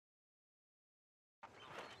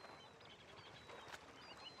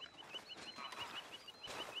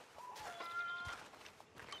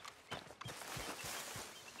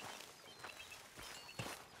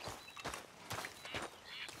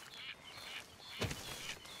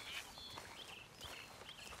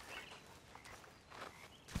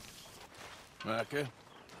Okay.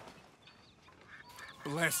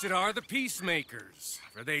 Blessed are the peacemakers,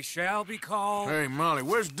 for they shall be called... Hey, Molly,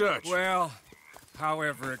 where's Dutch? Well,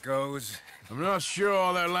 however it goes. I'm not sure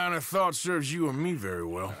all that line of thought serves you or me very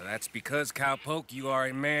well. That's because, Cowpoke, you are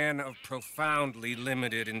a man of profoundly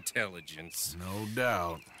limited intelligence. No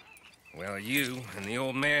doubt. Well, you and the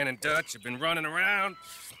old man and Dutch have been running around,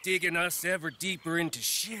 digging us ever deeper into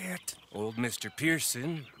shit. Old Mr.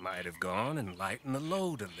 Pearson might have gone and lightened the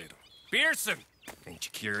load a little. Pearson! Ain't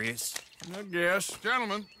you curious? I guess.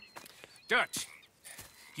 Gentlemen. Dutch,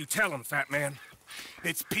 you tell him, fat man.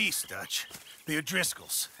 It's peace, Dutch. The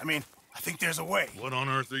O'Driscolls. I mean, I think there's a way. What on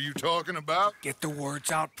earth are you talking about? Get the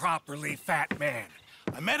words out properly, fat man.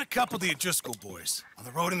 I met a couple of the O'Driscoll boys on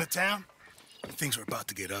the road in the town, and things were about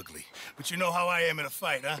to get ugly. But you know how I am in a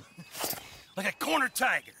fight, huh? Like a corner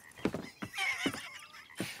tiger.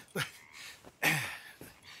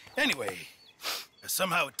 Anyway,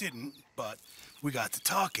 somehow it didn't, but we got to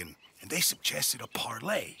talking, and they suggested a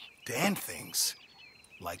parlay to end things.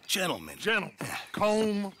 Like gentlemen. Gentlemen.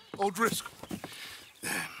 Combe O'Driscoll.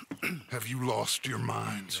 Have you lost your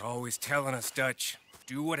minds? You're always telling us, Dutch.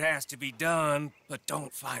 Do what has to be done, but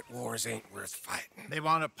don't fight wars ain't worth fighting. They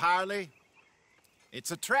want a parley?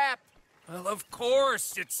 It's a trap. Well, of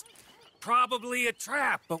course, it's probably a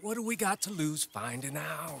trap, but what do we got to lose finding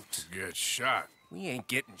out? Get shot. We ain't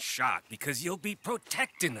getting shot because you'll be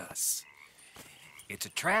protecting us. It's a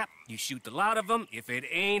trap, you shoot the lot of them. If it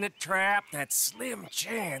ain't a trap, that's slim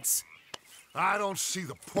chance. I don't see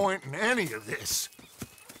the point in any of this.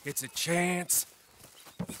 It's a chance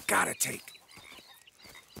we gotta take.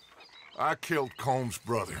 I killed Combs'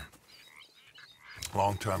 brother. A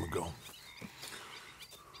long time ago.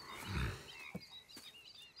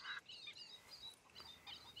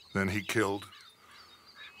 Then he killed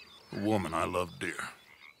a woman I loved dear.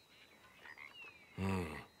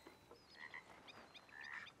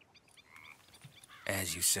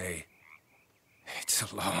 As you say, it's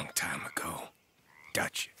a long time ago,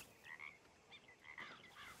 Dutch.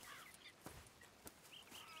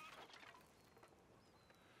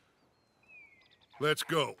 Let's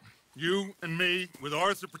go. You and me, with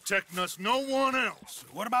Arthur protecting us, no one else.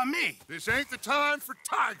 What about me? This ain't the time for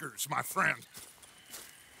tigers, my friend.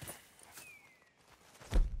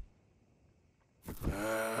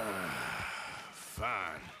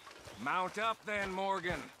 Fine. Mount up then,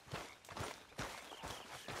 Morgan.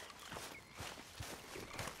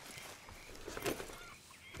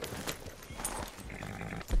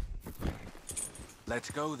 Let's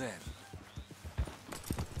go then.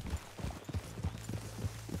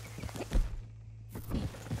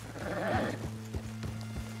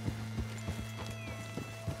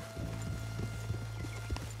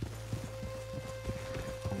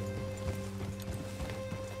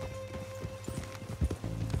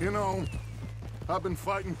 You know, I've been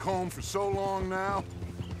fighting Combe for so long now,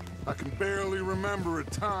 I can barely remember a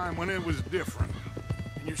time when it was different.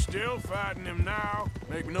 And you're still fighting him now.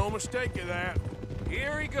 Make no mistake of that.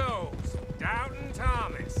 Here he goes, Doubting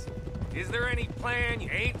Thomas. Is there any plan you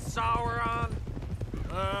ain't sour on?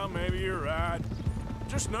 Well, maybe you're right.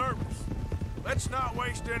 Just nervous. Let's not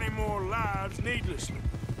waste any more lives needlessly.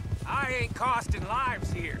 I ain't costing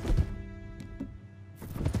lives here.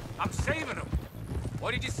 I'm saving them.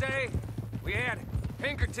 What did you say? We had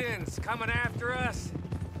Pinkertons coming after us?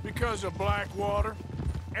 Because of Blackwater?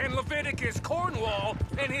 And Leviticus Cornwall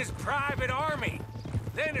and his private army.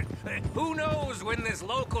 Then, who knows when this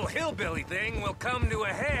local hillbilly thing will come to a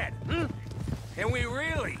head, Can we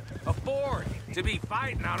really afford to be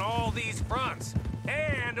fighting on all these fronts?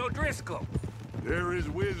 And O'Driscoll. There is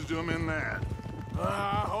wisdom in that.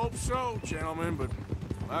 I hope so, gentlemen, but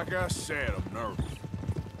like I said, I'm nervous.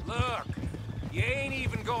 Look, you ain't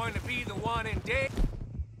even going to be the one in danger.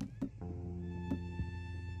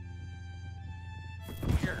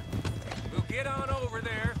 We'll get on over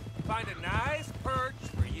there, find a nice perch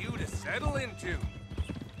for you to settle into.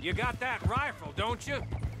 You got that rifle, don't you?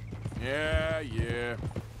 Yeah.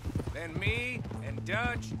 Then me and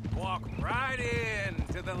Dutch walk right in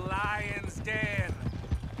to the lion's den.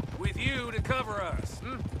 With you to cover us,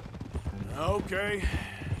 Okay.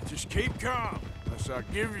 Just keep calm, unless I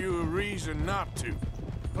give you a reason not to.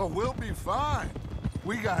 Oh, we'll be fine.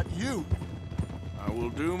 We got you. I will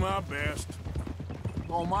do my best.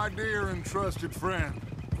 Oh, my dear and trusted friend,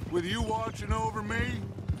 with you watching over me,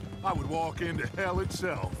 I would walk into hell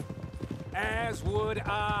itself. As would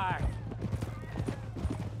I.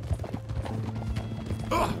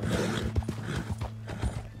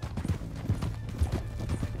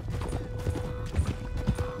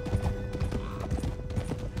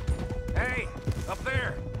 Hey, up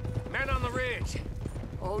there. Men on the ridge.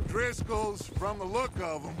 O'Driscoll's, from the look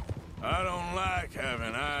of them. I don't like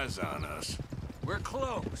having eyes on us. We're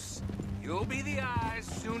close. You'll be the eyes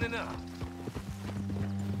soon enough.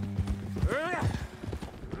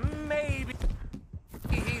 Maybe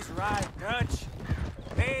he's right, Dutch.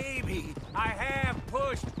 Maybe I have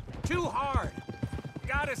pushed too hard.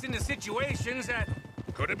 Got us into situations that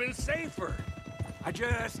could have been safer.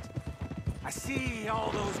 I see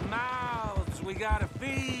all those mouths we gotta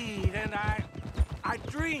feed, and I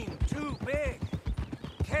dream too big.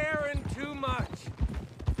 Caring too much.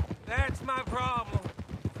 That's my problem.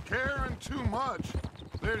 Caring too much?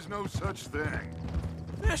 There's no such thing.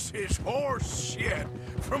 This is horse shit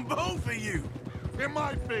from both of you. It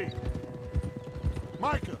might be.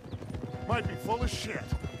 Micah might be full of shit.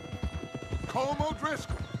 Colm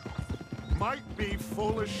O'Driscoll might be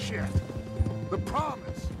full of shit. The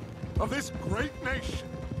promise of this great nation.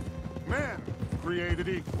 Men created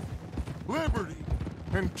equal. Liberty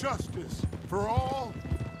and justice for all.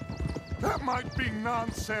 That might be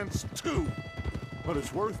nonsense too, but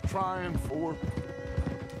it's worth trying for.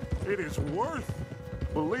 It is worth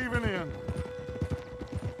believing in.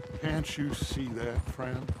 Can't you see that,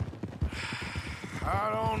 friend?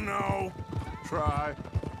 I don't know. Try.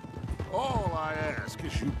 All I ask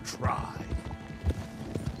is you try.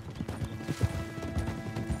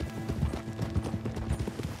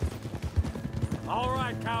 All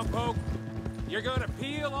right, cowpoke. You're gonna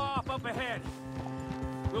peel off up ahead.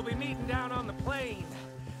 We'll be meeting down on the plain.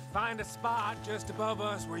 Find a spot just above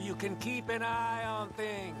us where you can keep an eye on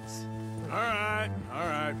things. All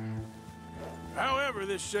right. However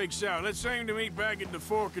this shakes out, let's aim to meet back at the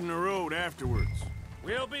fork in the road afterwards.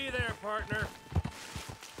 We'll be there, partner.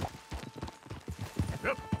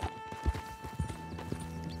 Yep.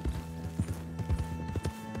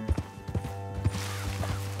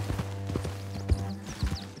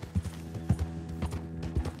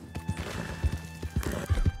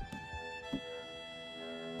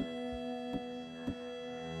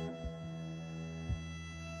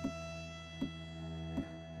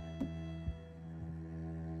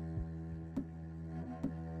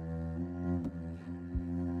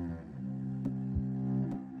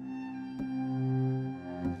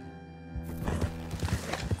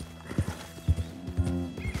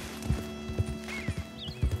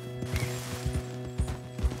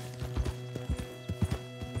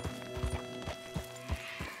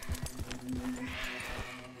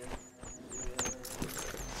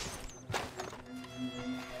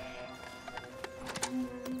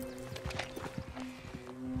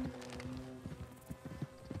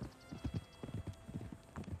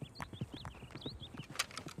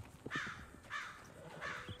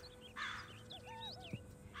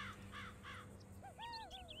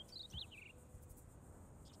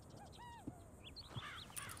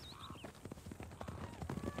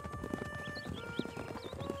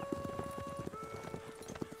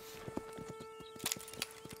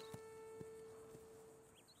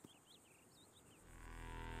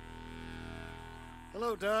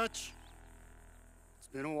 Hello, Dutch. It's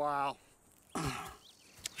been a while.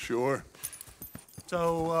 Sure.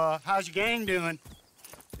 So, how's your gang doing?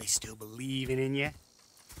 They still believing in you?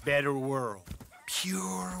 Better world.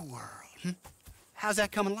 Pure world. How's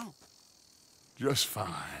that coming along? Just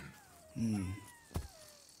fine.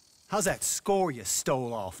 How's that score you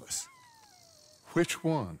stole off us? Which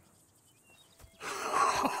one?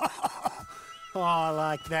 Oh, I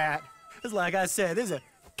like that. It's like I said, this is a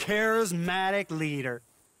charismatic leader.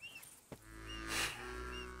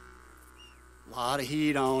 Lot of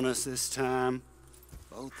heat on us this time.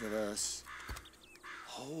 Both of us.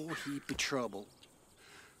 Whole heap of trouble.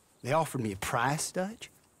 They offered me a price, Dutch,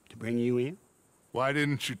 to bring you in. Why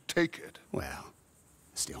didn't you take it? Well,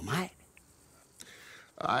 still might.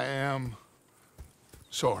 I am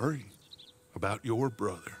sorry about your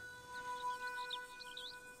brother.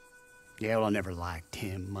 Yeah, well, I never liked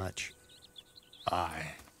him much.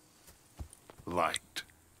 I liked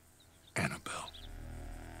Annabelle.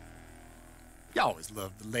 You always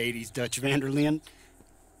loved the ladies, Dutch Vanderlyn.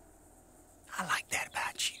 I like that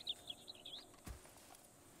about you.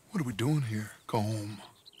 What are we doing here? Go home.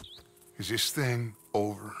 Is this thing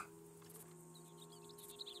over?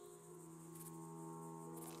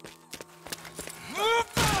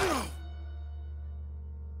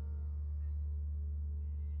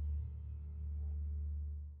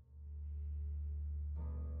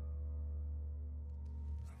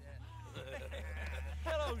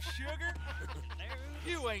 Hello, sugar.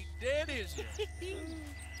 You ain't dead, is you?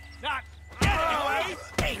 Not anyway!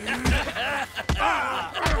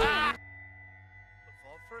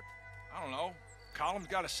 Fall for it? I don't know. Colum's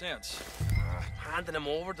got a sense. Handing him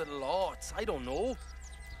over to the law, I don't know.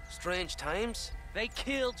 Strange times? They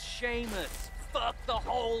killed Seamus. Fuck the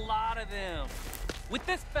whole lot of them. With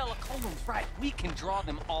this fella Coleman's right, we can draw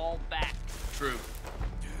them all back. True.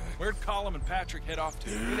 Where'd Colum and Patrick head off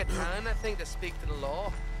to? In a town, I think, to speak to the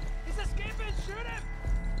law. He's escaping! Shoot him!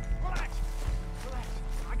 Relax. Relax.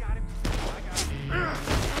 I got him.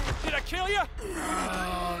 Did I kill you?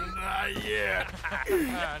 Oh, not yet.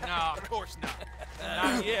 No, of course not.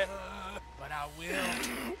 Not yet. But I will.